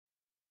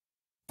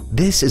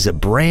This is a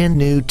brand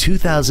new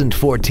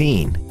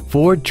 2014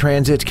 Ford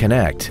Transit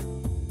Connect.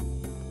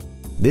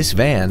 This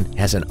van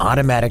has an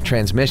automatic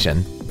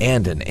transmission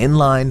and an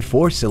inline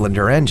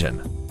 4-cylinder engine.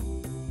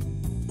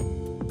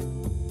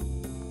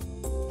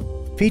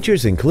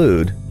 Features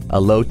include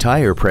a low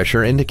tire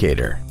pressure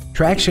indicator,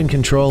 traction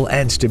control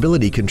and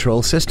stability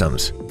control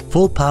systems,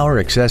 full power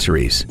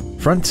accessories,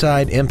 front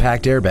side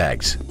impact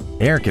airbags,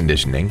 air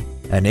conditioning,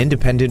 an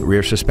independent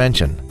rear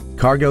suspension,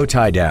 cargo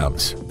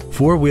tie-downs,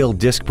 4-wheel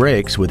disc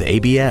brakes with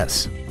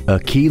ABS, a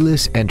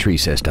keyless entry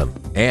system,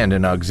 and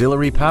an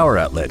auxiliary power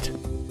outlet.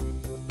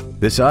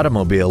 This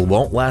automobile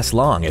won't last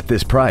long at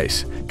this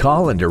price.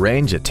 Call and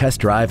arrange a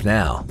test drive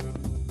now.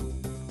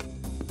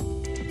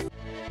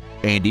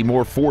 Andy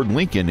Moore Ford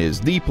Lincoln is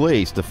the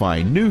place to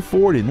find new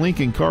Ford and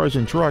Lincoln cars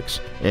and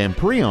trucks and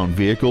pre-owned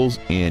vehicles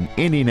in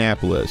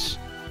Indianapolis.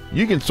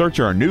 You can search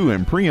our new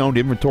and pre-owned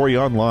inventory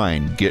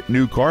online, get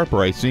new car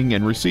pricing,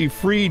 and receive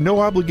free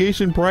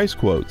no-obligation price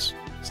quotes.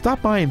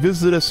 Stop by and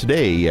visit us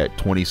today at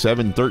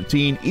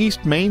 2713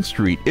 East Main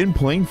Street in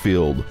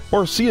Plainfield,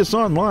 or see us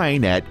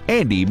online at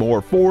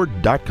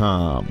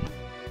andymoreford.com.